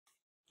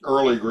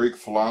Early Greek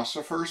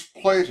philosophers,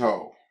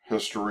 Plato,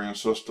 History and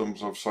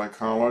Systems of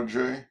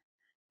Psychology,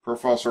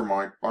 Professor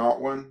Mike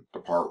Botwin,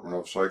 Department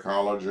of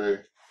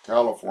Psychology,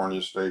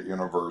 California State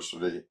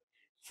University,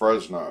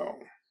 Fresno.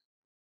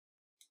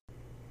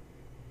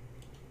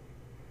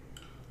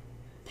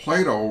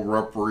 Plato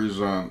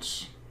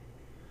represents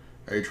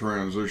a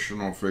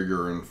transitional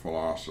figure in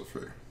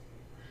philosophy,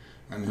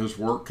 and his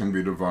work can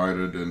be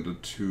divided into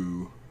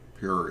two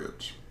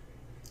periods.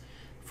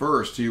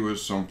 First, he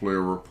was simply a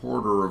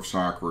reporter of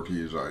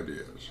Socrates'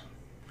 ideas.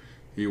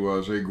 He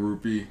was a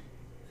groupie.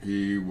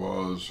 He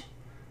was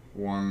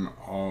one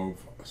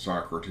of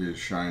Socrates'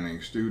 shining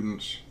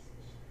students,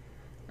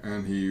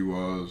 and he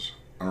was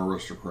an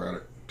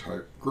aristocratic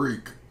type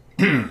Greek.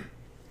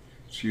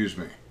 Excuse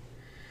me.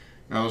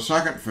 Now, the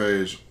second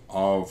phase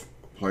of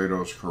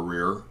Plato's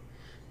career,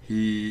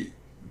 he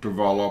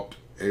developed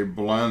a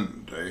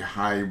blend, a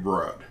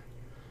hybrid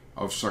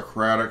of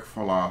Socratic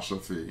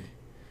philosophy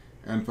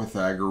and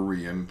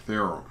Pythagorean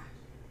theorem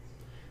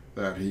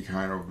that he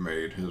kind of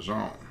made his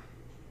own.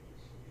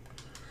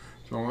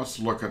 So let's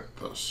look at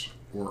this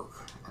work.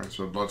 I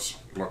said, let's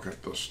look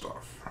at this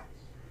stuff.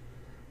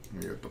 Let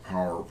me get the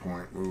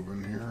PowerPoint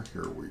moving here.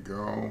 Here we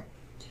go.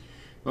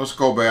 Let's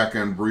go back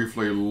and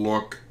briefly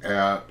look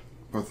at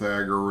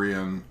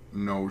Pythagorean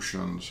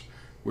notions,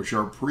 which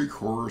are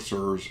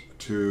precursors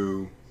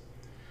to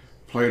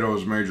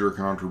Plato's major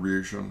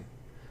contribution,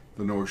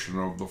 the notion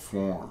of the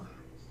form.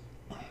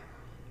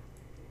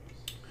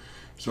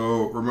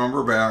 So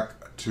remember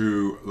back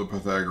to the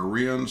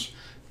Pythagoreans,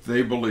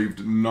 they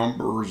believed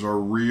numbers are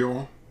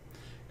real,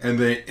 and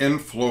they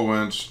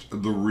influenced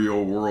the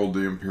real world,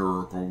 the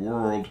empirical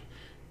world,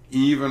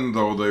 even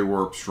though they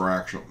were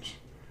abstractions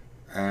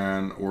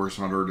and were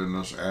centered in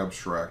this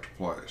abstract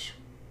place.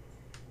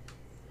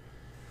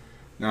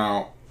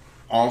 Now,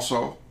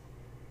 also,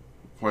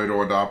 Plato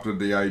adopted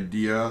the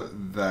idea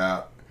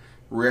that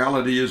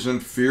reality is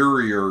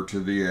inferior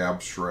to the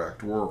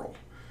abstract world.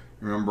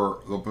 Remember,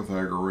 the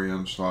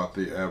Pythagoreans thought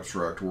the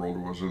abstract world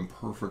was in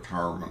perfect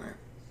harmony.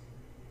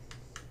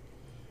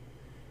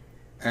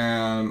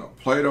 And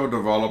Plato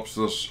develops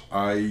this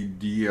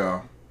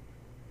idea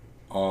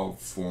of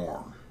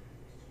form.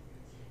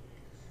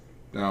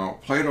 Now,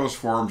 Plato's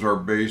forms are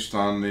based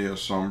on the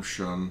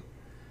assumption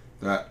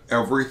that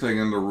everything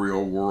in the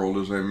real world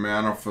is a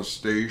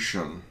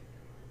manifestation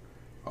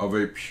of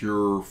a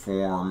pure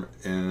form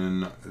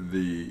in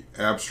the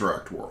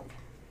abstract world.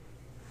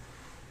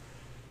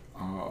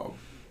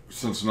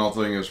 Since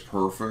nothing is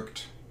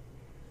perfect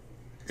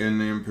in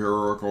the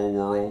empirical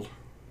world,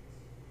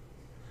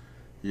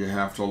 you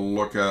have to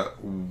look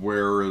at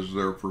where is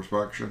their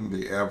perfection,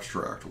 the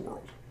abstract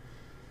world.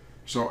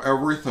 So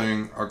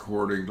everything,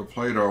 according to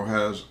Plato,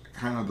 has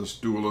kind of this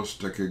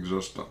dualistic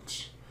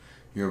existence.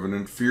 You have an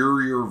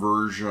inferior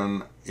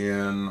version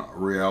in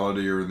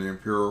reality or the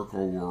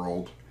empirical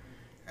world,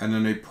 and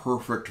then a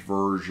perfect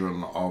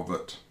version of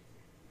it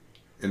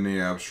in the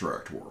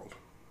abstract world.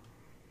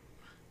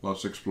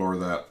 Let's explore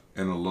that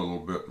in a little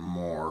bit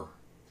more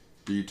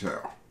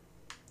detail.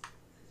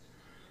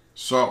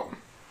 So,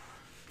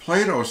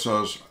 Plato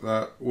says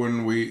that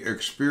when we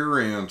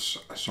experience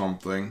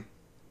something,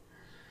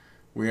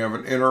 we have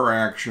an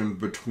interaction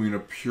between a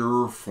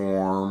pure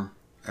form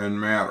and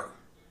matter.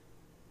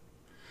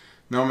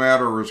 Now,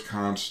 matter is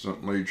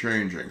constantly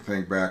changing.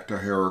 Think back to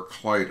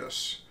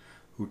Heraclitus,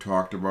 who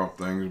talked about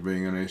things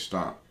being in a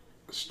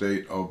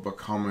state of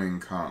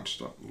becoming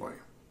constantly.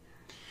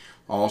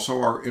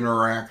 Also, our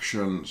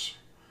interactions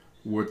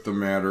with the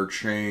matter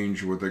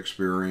change with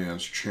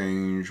experience,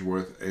 change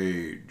with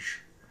age.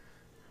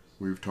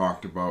 We've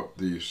talked about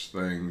these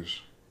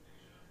things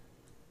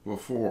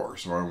before,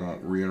 so I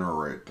won't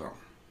reiterate them.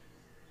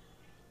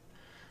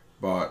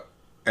 But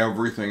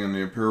everything in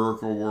the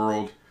empirical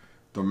world,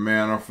 the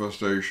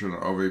manifestation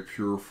of a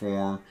pure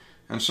form,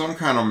 and some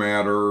kind of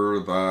matter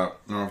that, I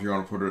don't know if you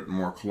want to put it in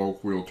more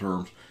colloquial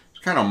terms,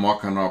 it's kind of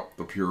mucking up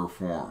the pure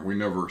form. We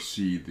never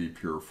see the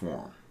pure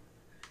form.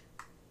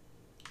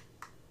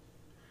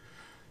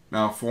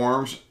 Now,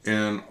 forms,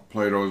 in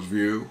Plato's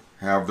view,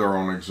 have their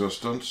own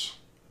existence.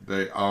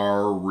 They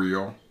are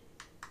real.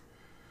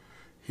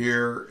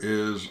 Here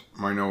is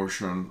my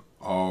notion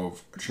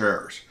of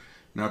chairs.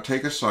 Now,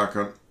 take a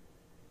second.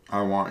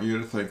 I want you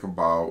to think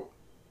about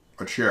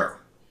a chair.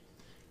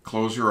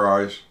 Close your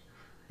eyes.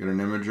 Get an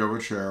image of a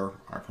chair.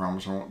 I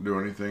promise I won't do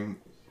anything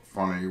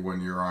funny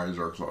when your eyes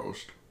are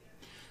closed.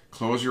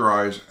 Close your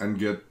eyes and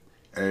get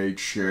a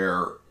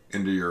chair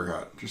into your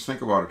head. Just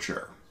think about a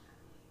chair.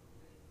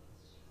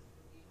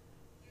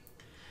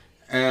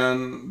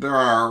 And there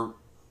are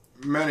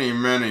many,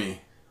 many,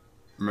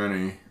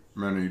 many,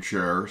 many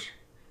chairs.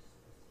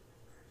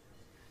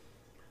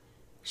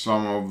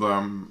 Some of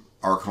them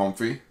are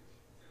comfy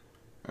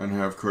and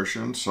have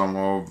cushions. Some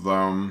of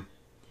them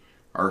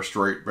are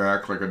straight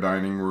back like a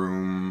dining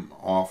room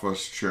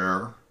office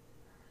chair.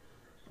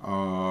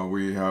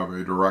 We have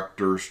a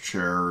director's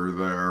chair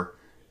there,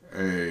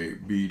 a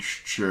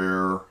beach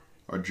chair,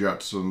 a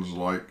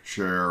Jetsons-like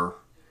chair,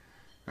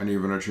 and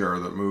even a chair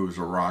that moves,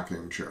 a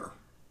rocking chair.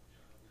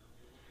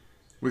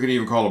 We can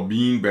even call a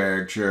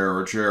beanbag chair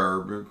a chair,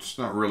 but it's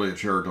not really a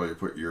chair until you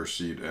put your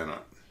seat in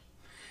it.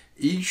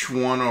 Each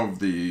one of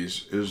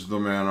these is the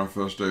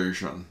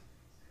manifestation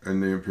in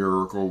the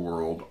empirical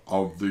world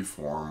of the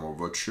form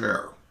of a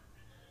chair.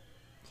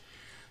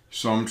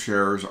 Some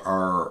chairs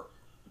are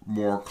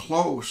more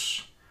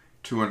close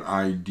to an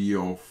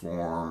ideal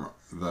form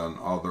than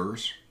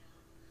others.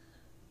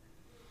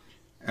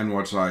 And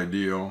what's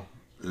ideal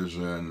is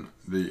in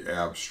the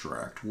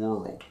abstract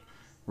world,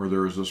 where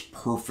there is this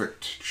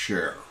perfect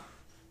chair.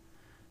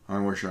 I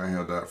wish I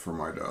had that for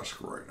my desk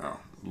right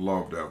now.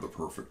 Love to have the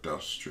perfect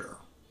desk chair.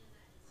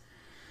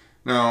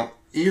 Now,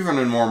 even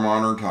in more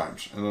modern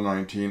times, in the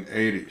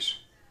 1980s,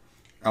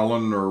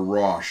 Eleanor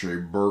Rosch, a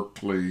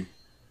Berkeley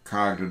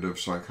cognitive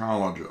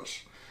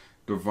psychologist,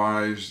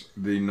 devised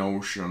the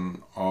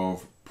notion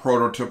of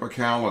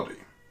prototypicality,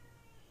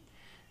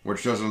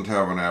 which doesn't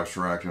have an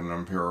abstract and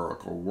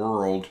empirical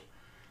world,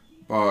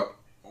 but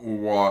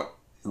what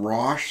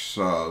Rosch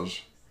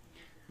says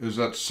is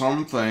that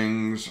some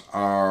things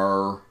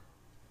are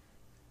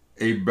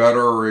a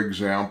better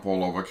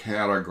example of a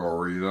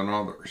category than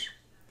others.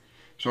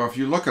 So if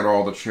you look at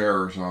all the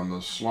chairs on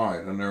this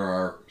slide, and there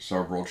are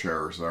several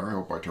chairs there, I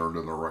hope I turned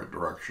in the right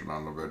direction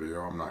on the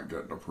video, I'm not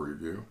getting a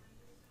preview.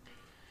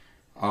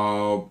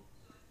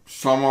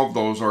 Some of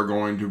those are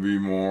going to be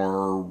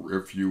more,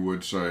 if you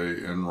would say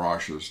in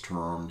Rosch's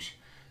terms,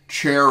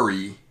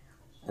 chairy,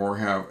 or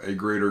have a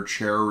greater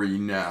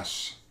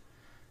chairiness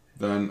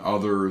than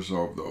others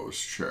of those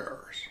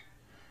chairs.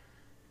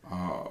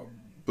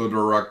 The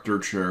director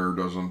chair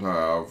doesn't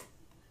have,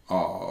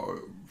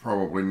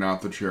 probably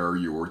not the chair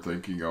you were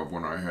thinking of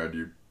when I had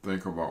you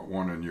think about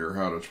one in your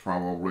head. It's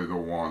probably the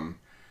one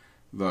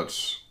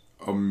that's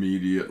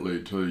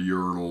immediately to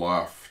your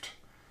left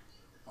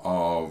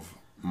of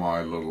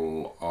my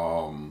little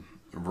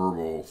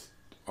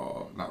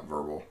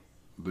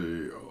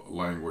the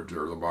language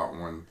or the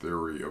Botwin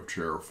theory of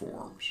chair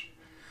forms.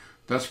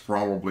 That's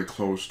probably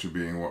close to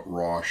being what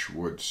Rosch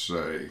would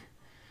say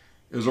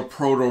is a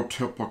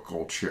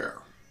prototypical chair.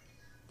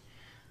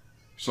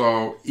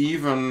 So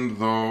even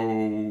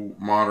though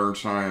modern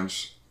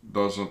science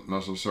doesn't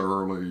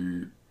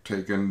necessarily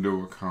take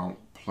into account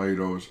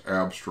Plato's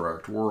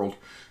abstract world,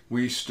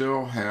 we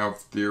still have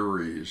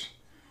theories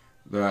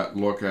that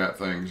look at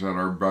things that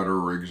are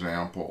better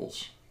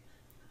examples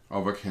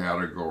of a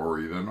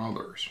category than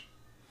others.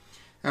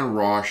 And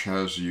Rosch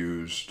has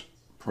used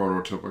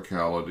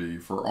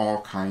prototypicality for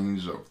all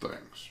kinds of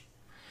things.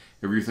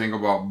 If you think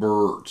about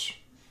birds,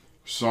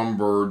 some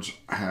birds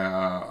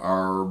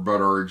are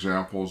better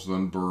examples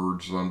than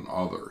birds than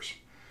others.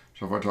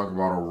 So if I talk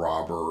about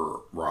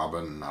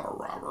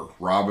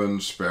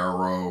robin,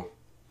 sparrow,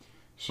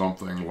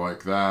 something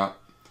like that,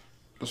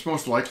 that's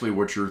most likely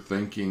what you're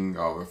thinking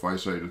of if I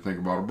say to think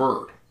about a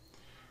bird.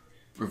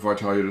 If I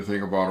tell you to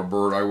think about a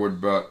bird, I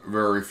would bet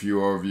very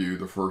few of you,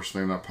 the first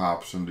thing that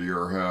pops into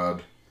your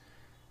head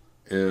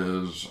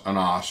is an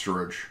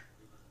ostrich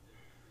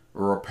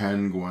or a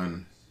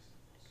penguin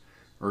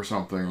or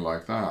something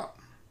like that.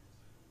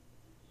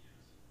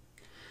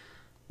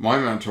 My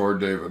mentor,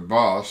 David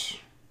Buss,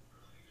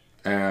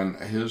 and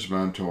his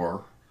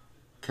mentor,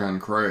 Ken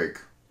Craig,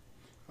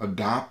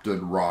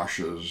 adopted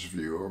Rosch's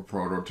view of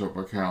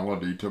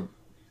prototypicality to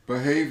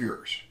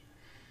behaviors.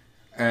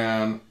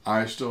 And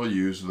I still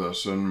use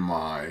this in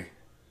my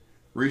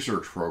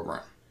research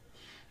program.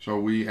 So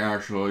we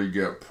actually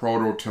get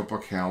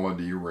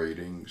prototypicality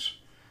ratings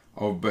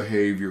of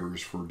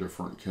behaviors for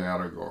different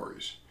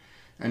categories.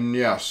 And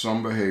yes,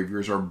 some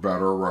behaviors are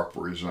better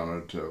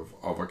representative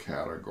of a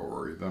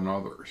category than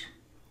others.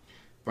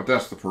 But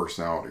that's the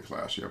personality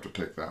class. You have to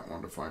take that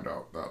one to find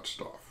out that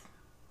stuff.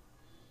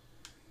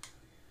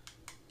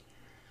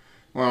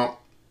 Well,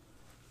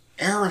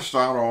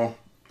 Aristotle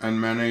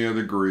and many of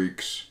the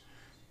Greeks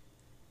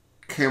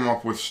came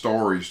up with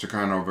stories to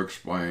kind of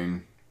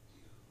explain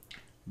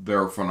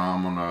their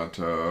phenomena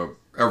to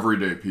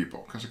everyday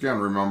people. Because again,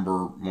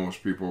 remember,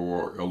 most people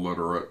were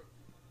illiterate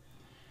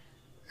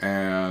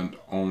and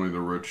only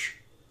the rich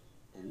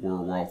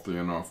were wealthy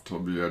enough to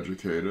be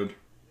educated.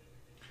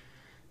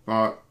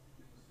 But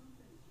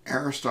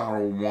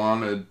Aristotle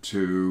wanted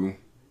to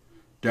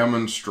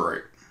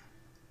demonstrate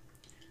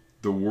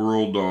the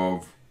world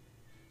of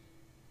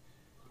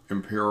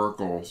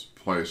empirical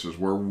places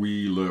where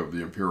we live,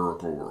 the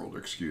empirical world,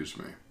 excuse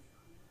me,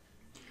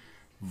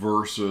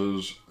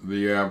 versus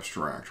the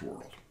abstract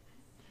world.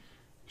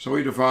 So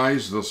he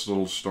devised this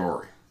little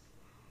story.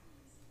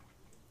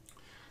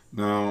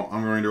 Now,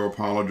 I'm going to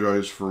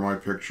apologize for my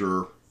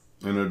picture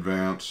in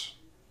advance.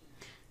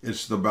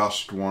 It's the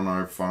best one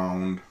I've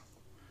found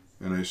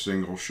in a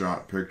single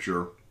shot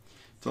picture.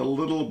 It's a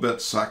little bit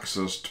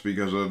sexist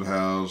because it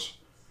has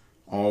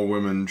all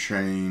women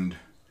chained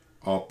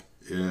up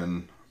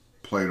in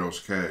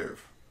Plato's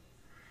cave.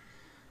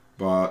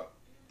 But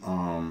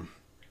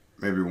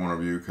maybe one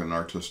of you can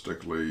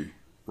artistically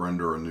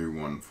render a new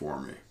one for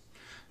me.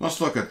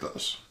 Let's look at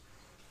this.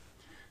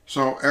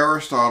 So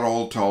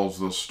Aristotle tells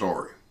this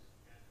story.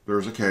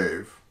 There's a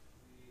cave,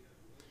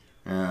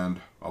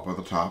 and up at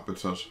the top it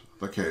says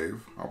the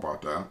cave. How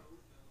about that?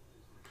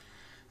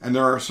 And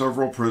there are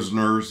several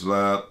prisoners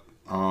that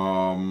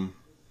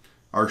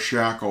are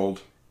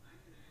shackled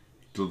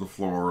to the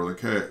floor of the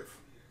cave.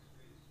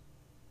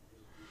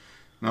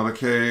 Now the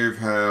cave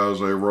has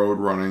a road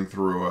running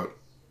through it,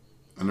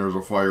 and there's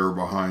a fire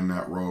behind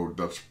that road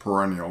that's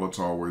perennial, it's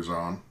always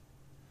on.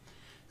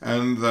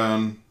 And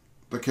then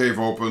the cave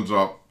opens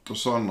up to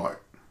sunlight.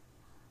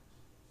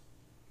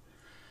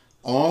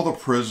 All the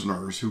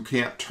prisoners who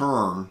can't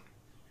turn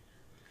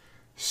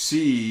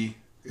see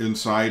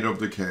inside of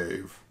the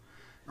cave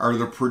are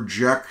the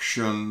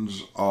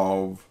projections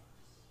of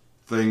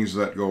things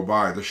that go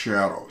by, the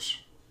shadows.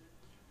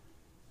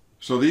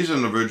 So these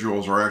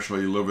individuals are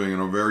actually living in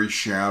a very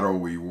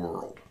shadowy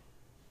world.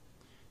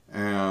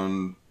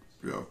 And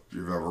if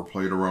you've ever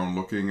played around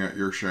looking at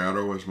your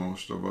shadow, as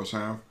most of us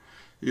have,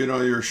 you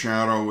know your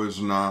shadow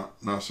is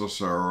not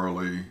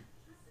necessarily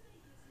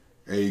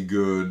a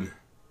good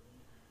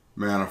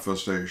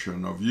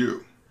manifestation of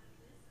you.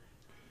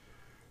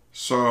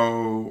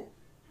 So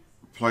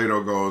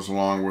Plato goes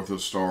along with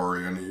his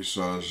story and he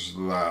says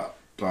that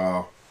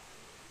the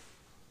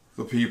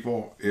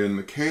people in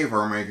the cave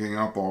are making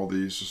up all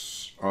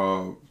these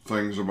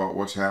things about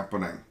what's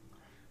happening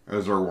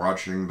as they're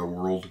watching the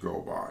world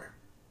go by.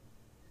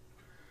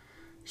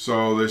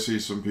 So they see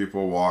some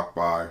people walk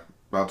by.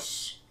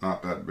 That's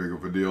not that big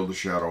of a deal. The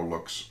shadow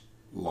looks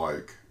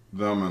like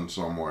them in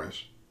some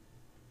ways.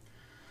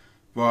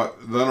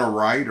 But then a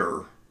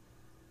rider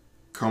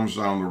comes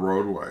down the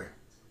roadway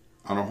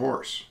on a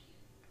horse.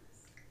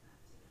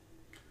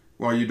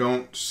 Well, you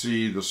don't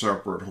see the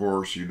separate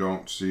horse, you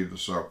don't see the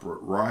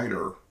separate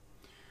rider.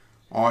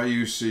 All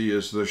you see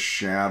is the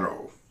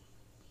shadow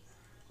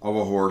of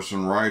a horse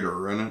and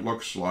rider, and it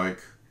looks like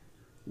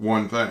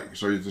one thing.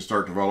 So you just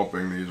start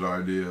developing these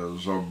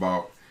ideas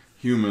about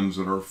humans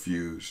that are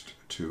fused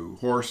to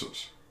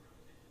horses.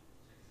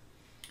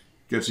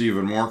 Gets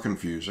even more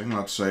confusing.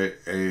 Let's say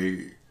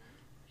a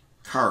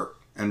cart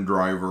and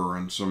driver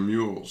and some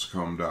mules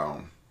come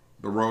down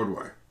the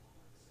roadway.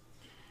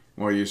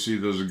 Well, you see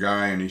this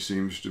guy and he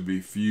seems to be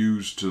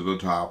fused to the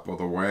top of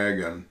the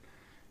wagon,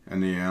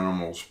 and the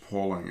animal's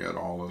pulling it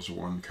all as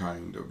one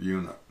kind of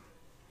unit.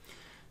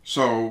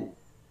 So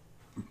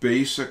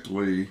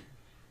basically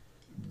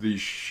the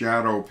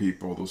shadow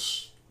people, the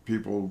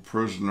people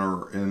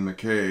prisoner in the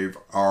cave,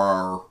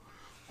 are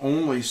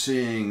only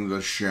seeing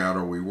the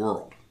shadowy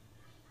world.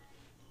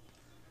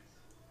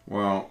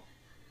 Well,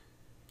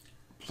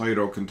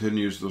 Plato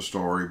continues the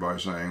story by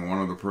saying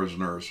one of the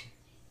prisoners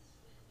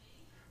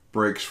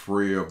breaks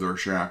free of their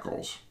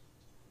shackles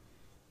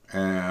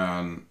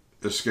and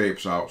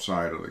escapes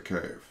outside of the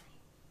cave.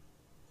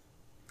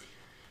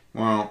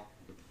 Well,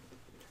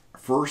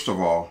 first of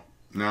all,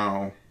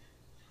 now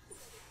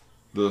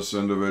this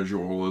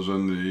individual is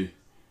in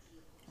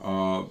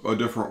a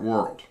different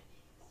world.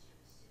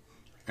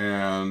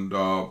 And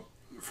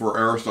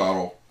for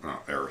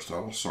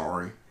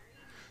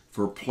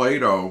for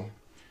Plato,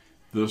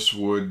 this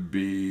would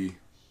be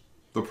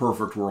the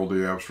perfect world,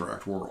 the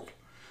abstract world.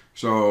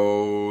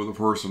 So the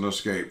person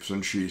escapes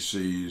and she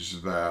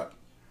sees that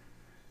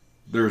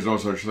there's no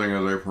such thing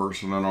as a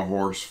person and a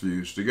horse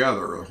fused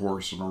together. A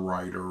horse and a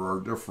rider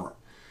are different.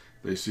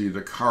 They see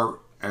the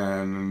cart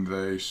and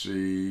they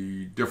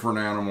see different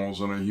animals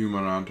and a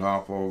human on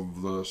top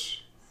of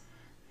this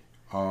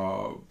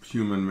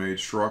human-made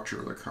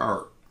structure, the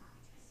cart.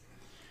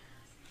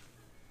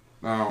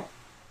 Now,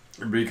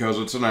 because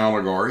it's an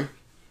allegory,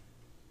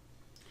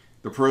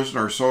 the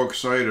prisoner is so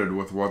excited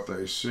with what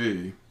they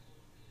see,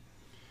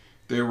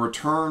 they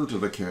return to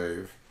the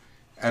cave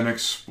and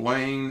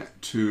explain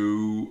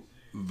to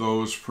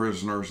those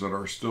prisoners that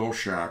are still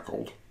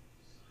shackled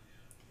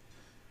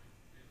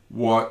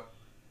what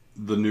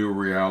the new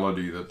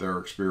reality that they're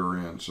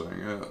experiencing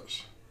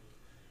is.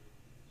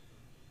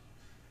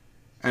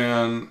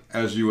 And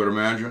as you would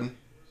imagine,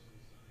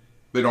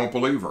 they don't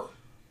believe her,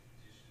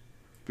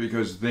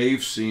 because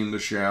they've seen the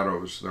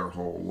shadows their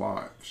whole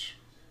lives.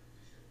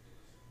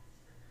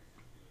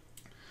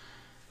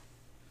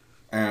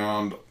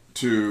 And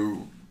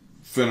to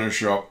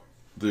finish up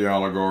the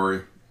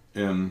allegory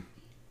in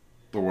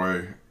the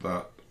way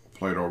that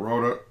Plato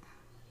wrote it,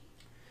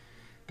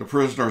 the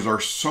prisoners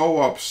are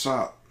so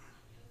upset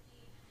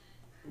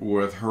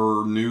with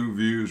her new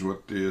views,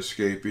 with the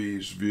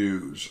escapee's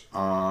views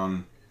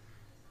on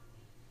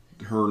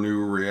her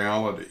new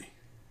reality,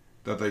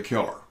 that they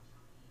kill her.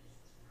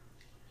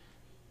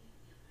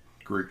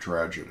 Greek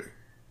tragedy.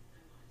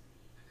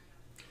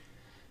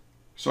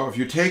 So if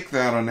you take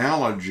that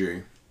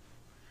analogy,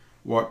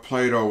 what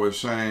Plato is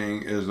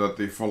saying is that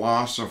the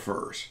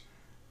philosophers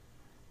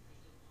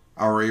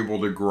are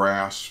able to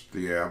grasp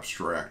the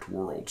abstract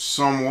world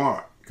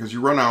somewhat. Because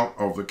you run out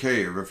of the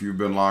cave if you've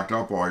been locked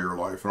up all your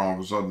life and all of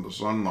a sudden the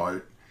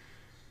sunlight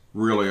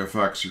really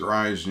affects your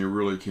eyes and you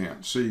really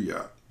can't see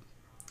yet.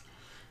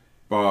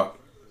 But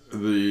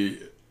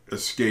the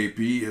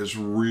escapee is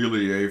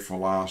really a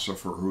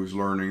philosopher who's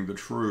learning the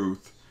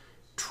truth,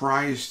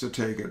 tries to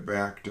take it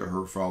back to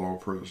her fellow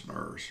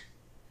prisoners,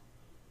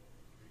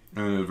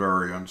 and is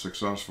very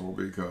unsuccessful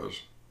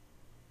because,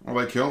 well,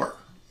 they kill her.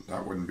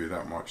 That wouldn't be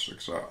that much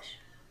success.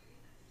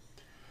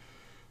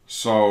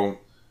 So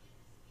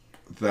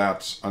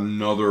that's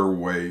another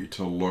way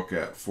to look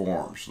at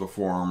forms. The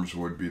forms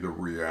would be the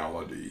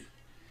reality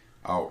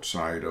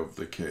outside of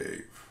the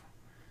cave,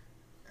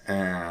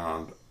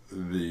 and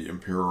the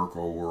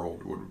empirical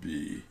world would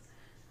be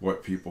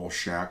what people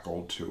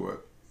shackled to it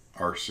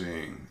are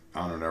seeing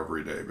on an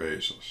everyday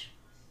basis.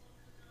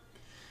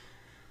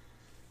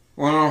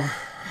 Well,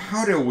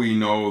 how do we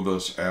know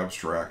this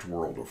abstract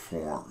world of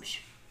forms?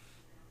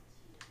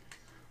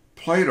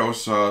 Plato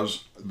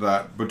says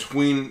that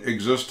between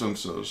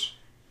existences,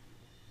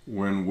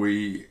 when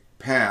we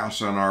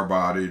pass and our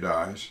body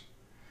dies,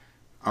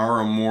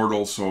 our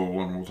immortal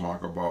soul, and we'll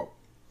talk about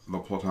the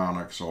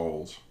Platonic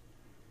souls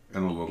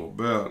in a little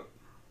bit,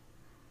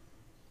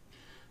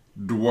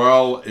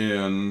 dwell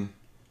in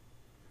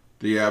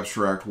the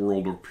abstract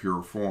world of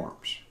pure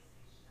forms.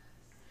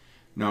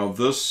 Now,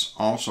 this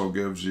also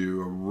gives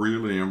you a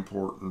really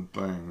important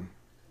thing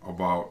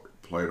about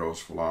Plato's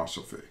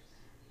philosophy.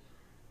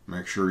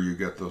 Make sure you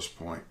get this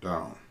point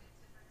down.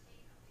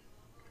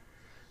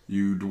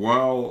 You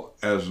dwell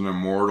as an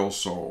immortal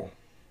soul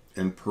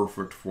in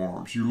perfect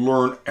forms. You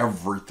learn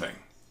everything.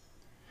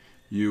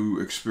 You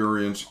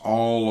experience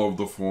all of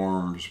the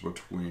forms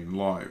between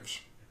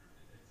lives.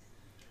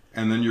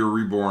 And then you're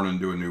reborn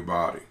into a new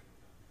body.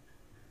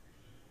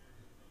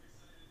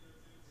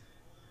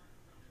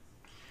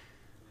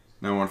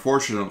 Now,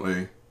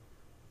 unfortunately,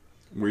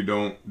 we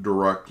don't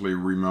directly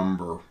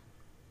remember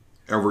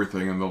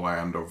everything in the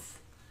land of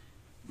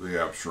the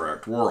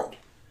abstract world.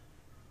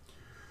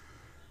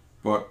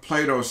 But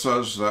Plato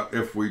says that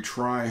if we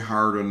try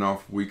hard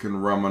enough, we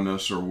can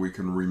reminisce or we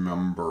can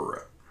remember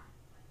it.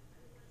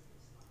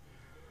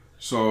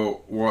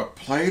 So what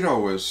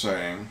Plato is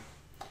saying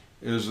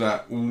is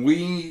that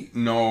we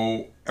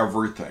know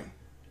everything.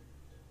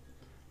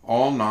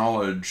 All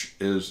knowledge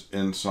is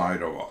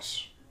inside of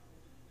us.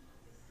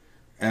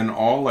 And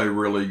all a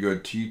really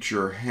good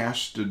teacher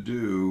has to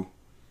do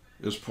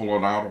is pull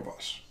it out of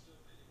us,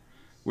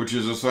 which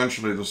is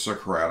essentially the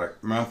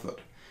Socratic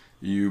method.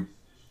 You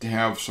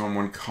have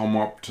someone come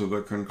up to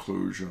the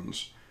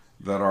conclusions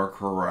that are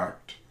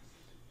correct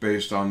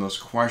based on this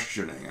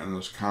questioning and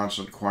this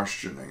constant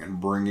questioning and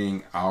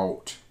bringing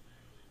out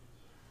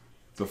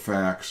the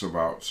facts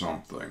about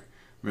something,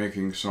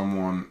 making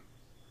someone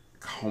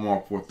come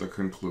up with the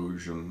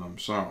conclusion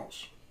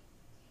themselves.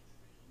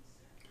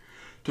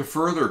 To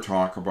further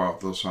talk about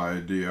this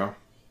idea,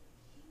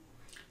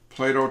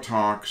 Plato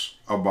talks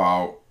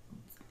about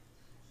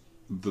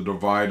the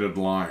divided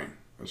line.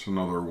 That's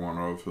another one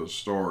of his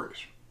stories.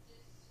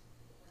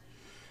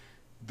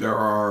 There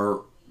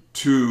are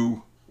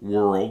two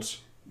worlds.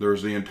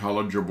 There's the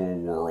intelligible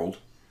world,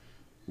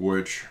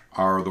 which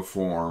are the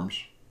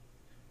forms,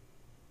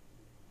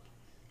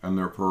 and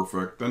they're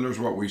perfect. Then there's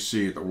what we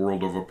see, the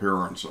world of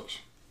appearances.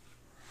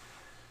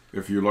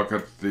 If you look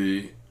at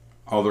the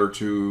other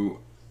two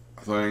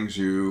things,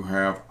 you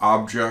have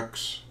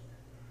objects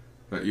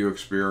that you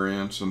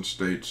experience and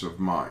states of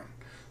mind.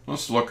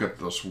 Let's look at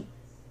this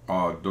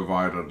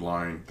divided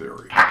line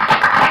theory.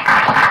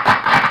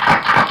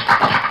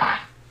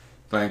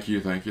 Thank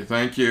you, thank you,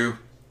 thank you.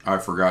 I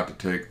forgot to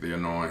take the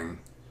annoying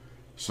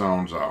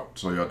sounds out,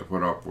 so you have to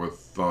put up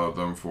with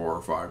them 4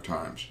 or 5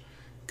 times.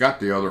 Got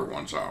the other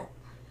ones out.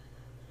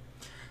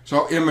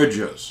 So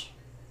images,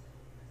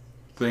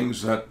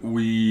 things that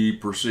we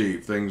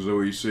perceive, things that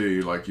we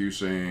see, like you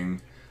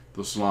seeing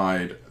the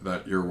slide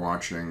that you're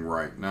watching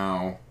right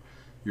now,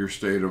 your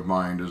state of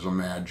mind is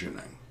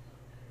imagining.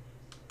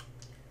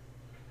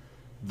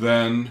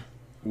 Then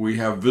we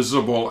have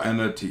visible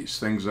entities,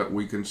 things that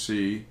we can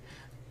see,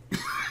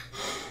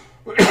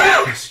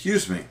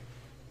 excuse me,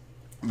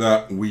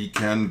 that we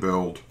can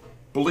build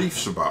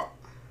beliefs about.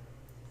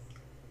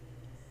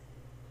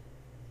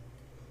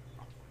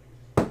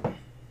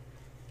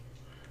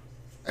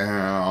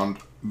 And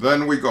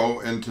then we go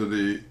into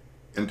the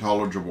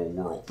intelligible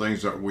world,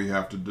 things that we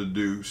have to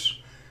deduce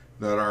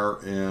that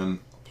are in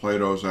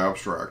Plato's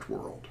abstract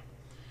world.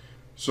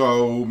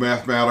 So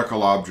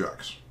mathematical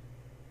objects.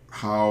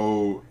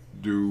 How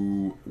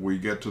do we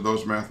get to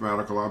those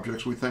mathematical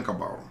objects? We think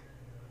about them.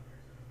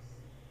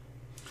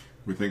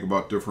 We think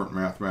about different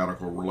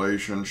mathematical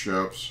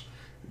relationships,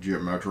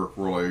 geometric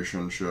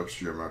relationships,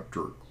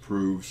 geometric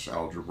proofs,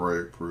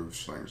 algebraic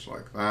proofs, things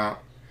like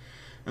that.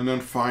 And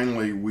then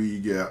finally we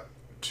get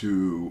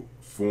to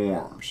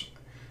forms.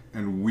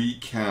 And we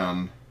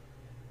can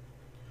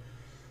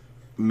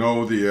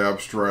know the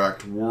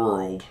abstract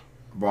world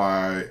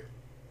by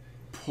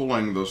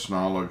pulling this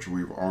knowledge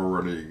we've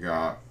already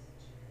got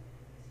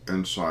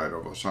inside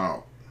of us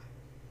out.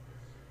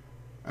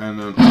 And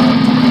then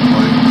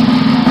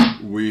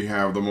ultimately, we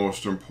have the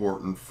most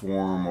important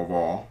form of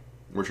all,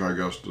 which I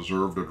guess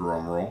deserved a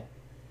drum roll,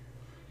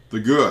 the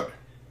good,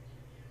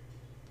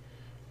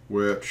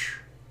 which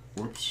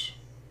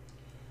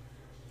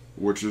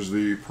is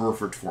the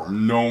perfect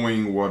form,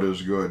 knowing what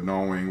is good,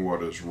 knowing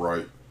what is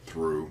right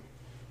through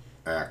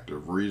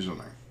active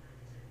reasoning.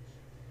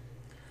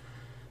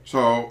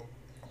 So,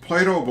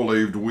 Plato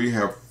believed we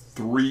have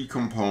three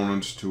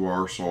components to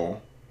our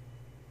soul.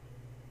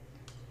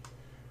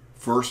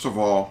 First of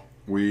all,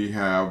 we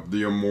have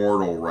the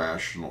immortal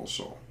rational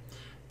soul.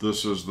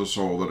 This is the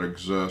soul that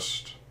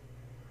exists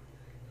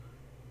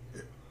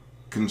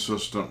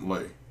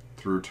consistently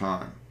through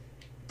time,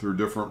 through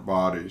different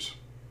bodies.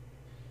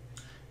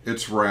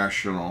 It's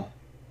rational,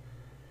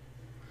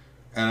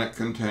 and it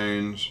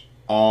contains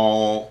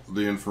all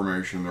the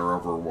information there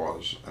ever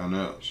was and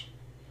is.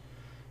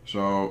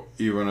 So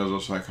even as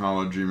a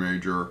psychology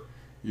major,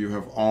 you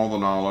have all the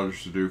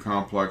knowledge to do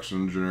complex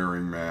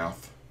engineering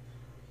math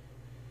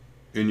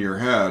in your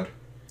head.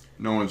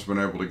 No one's been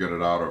able to get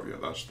it out of you.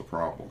 That's the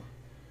problem.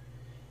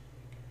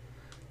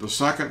 The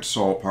second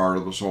soul part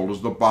of the soul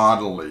is the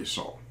bodily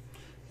soul.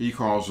 He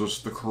calls this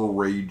the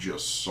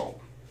courageous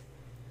soul.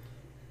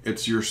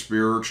 It's your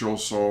spiritual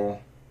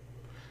soul.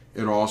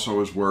 It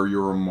also is where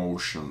your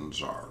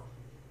emotions are.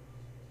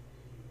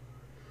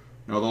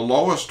 Now, the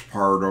lowest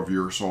part of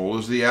your soul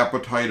is the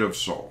appetitive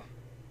soul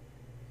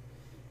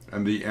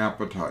and the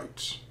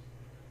appetites.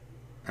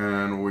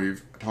 And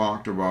we've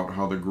talked about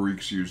how the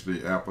Greeks used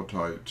the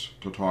appetites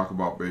to talk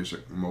about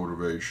basic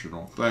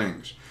motivational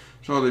things.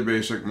 So the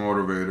basic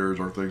motivators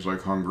are things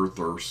like hunger,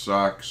 thirst,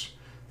 sex,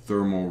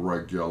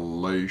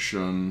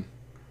 thermoregulation,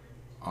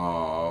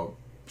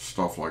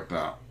 stuff like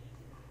that.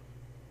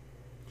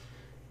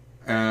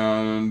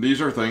 And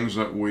these are things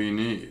that we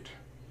need.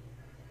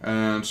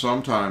 And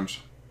sometimes,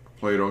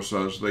 Plato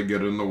says, they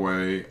get in the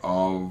way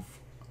of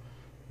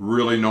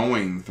really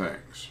knowing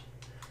things.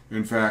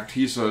 In fact,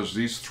 he says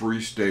these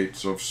three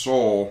states of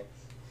soul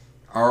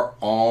are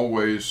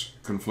always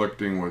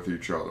conflicting with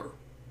each other.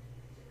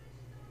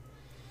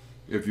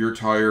 If you're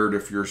tired,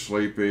 if you're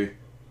sleepy,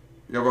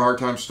 you have a hard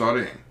time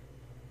studying.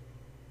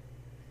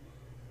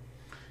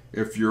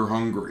 If you're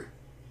hungry,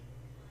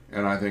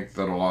 and I think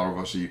that a lot of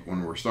us eat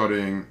when we're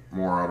studying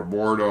more out of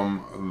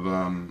boredom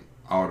than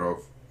out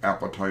of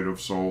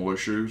appetitive soul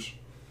issues.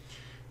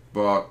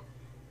 But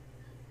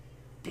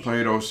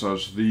Plato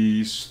says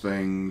these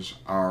things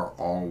are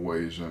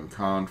always in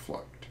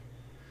conflict.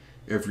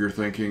 If you're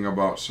thinking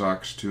about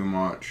sex too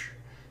much,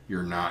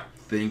 you're not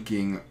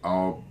thinking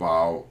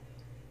about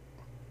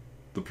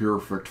the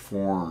perfect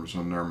forms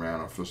and their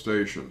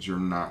manifestations. You're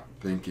not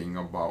thinking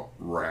about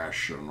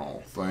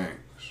rational things.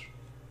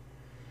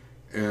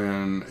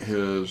 In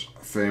his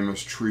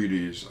famous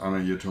treatise on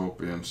a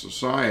utopian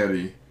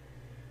society,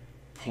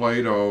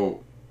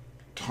 Plato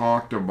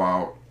talked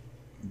about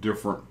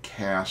different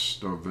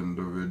castes of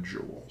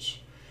individuals.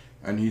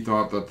 And he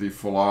thought that the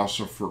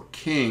philosopher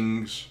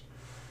kings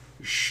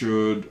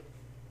should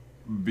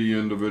be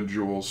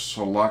individuals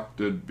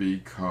selected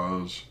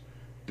because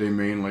they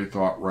mainly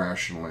thought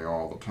rationally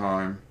all the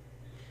time,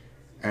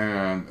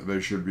 and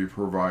they should be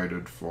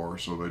provided for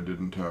so they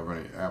didn't have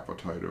any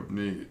appetitive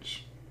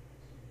needs.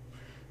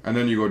 And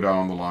then you go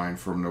down the line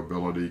from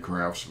nobility,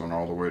 craftsmen,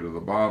 all the way to the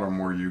bottom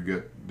where you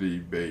get the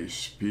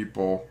base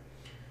people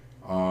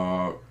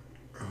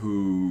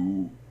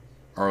who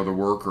are the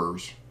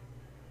workers,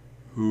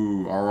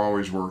 who are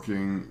always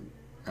working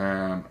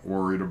and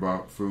worried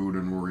about food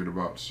and worried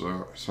about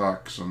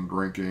sex and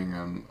drinking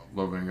and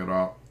living it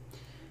up,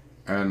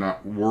 and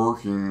not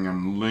working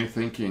and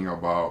thinking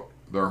about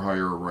their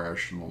higher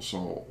rational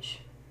souls.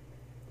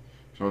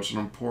 So it's an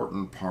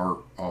important part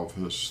of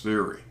his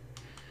theory.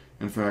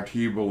 In fact,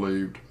 he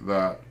believed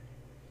that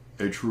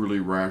a truly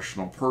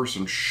rational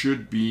person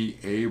should be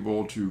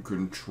able to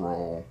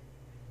control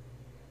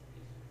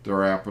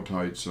their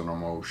appetites and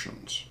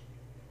emotions.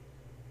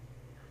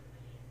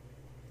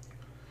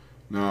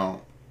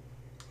 Now,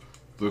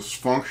 this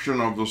function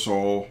of the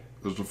soul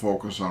is to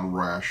focus on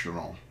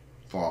rational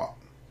thought.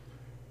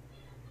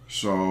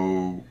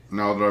 So,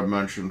 now that I've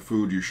mentioned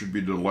food, you should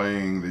be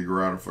delaying the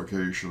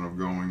gratification of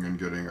going and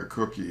getting a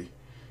cookie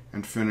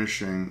and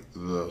finishing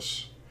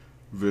this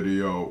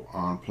video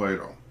on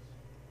Plato.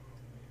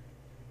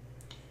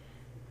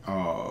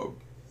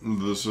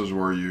 This is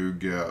where you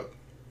get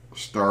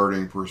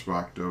starting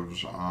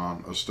perspectives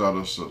on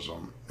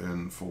aestheticism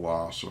in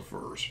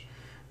philosophers,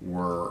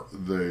 where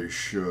they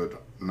should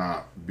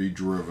not be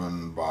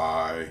driven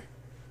by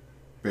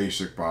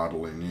basic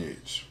bodily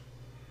needs.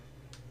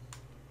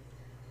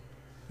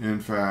 In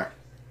fact,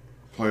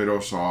 Plato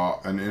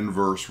saw an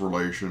inverse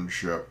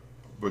relationship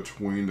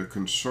between the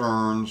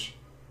concerns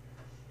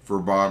for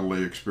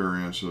bodily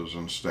experiences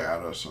and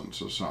status in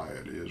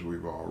society, as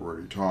we've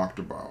already talked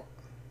about.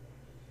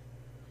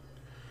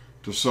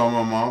 To sum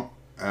him up,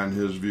 and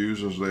his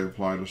views as they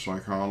apply to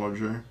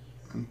psychology,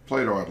 and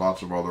Plato had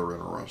lots of other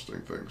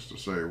interesting things to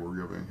say,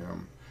 we're giving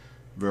him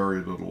very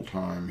little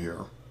time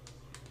here.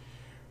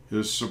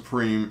 His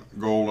supreme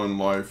goal in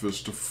life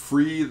is to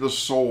free the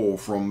soul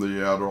from the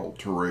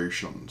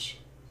adulterations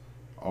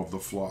of the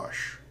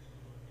flesh.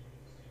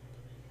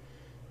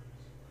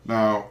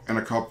 Now, in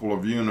a couple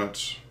of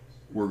units,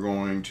 we're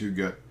going to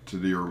get to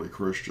the early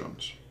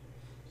Christians.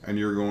 And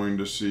you're going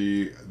to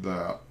see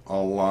that a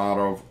lot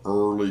of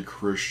early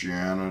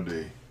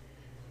Christianity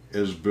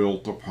is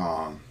built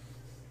upon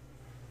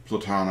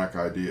Platonic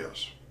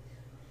ideas.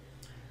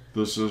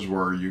 This is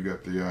where you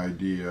get the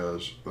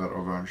ideas that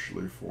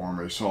eventually form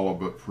a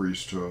celibate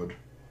priesthood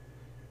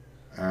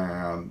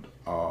and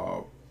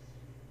I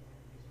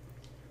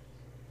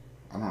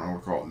don't know what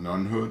to call it,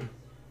 nunhood.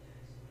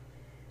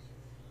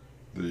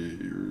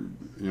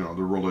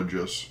 The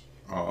religious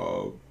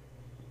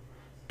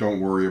don't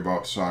worry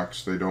about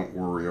sex. They don't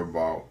worry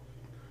about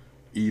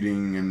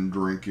eating and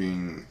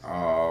drinking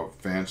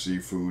fancy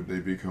food. They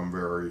become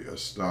very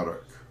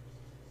aesthetic.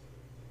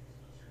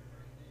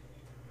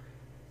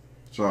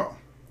 So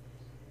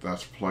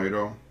that's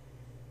Plato.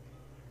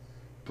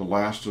 The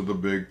last of the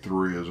big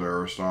three is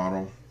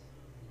Aristotle,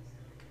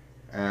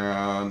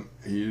 and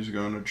he's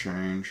going to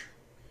change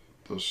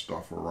this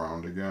stuff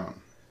around again.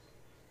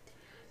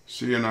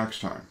 See you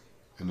next time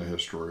in the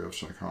history of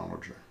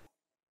psychology.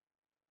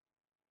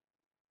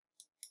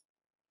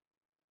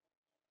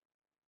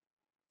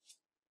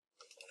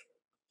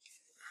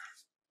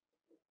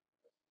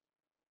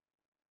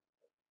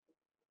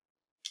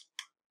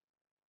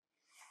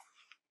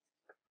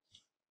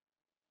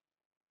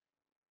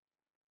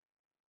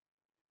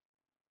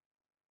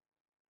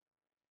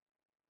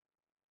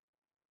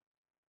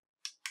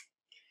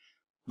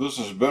 This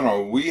has been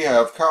a We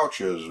Have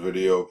Couches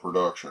video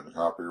production,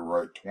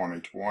 copyright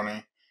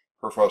 2020,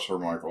 Professor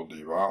Michael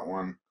D.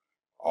 Botwin,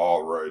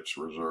 all rights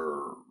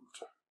reserved.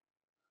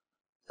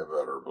 You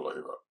better believe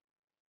it.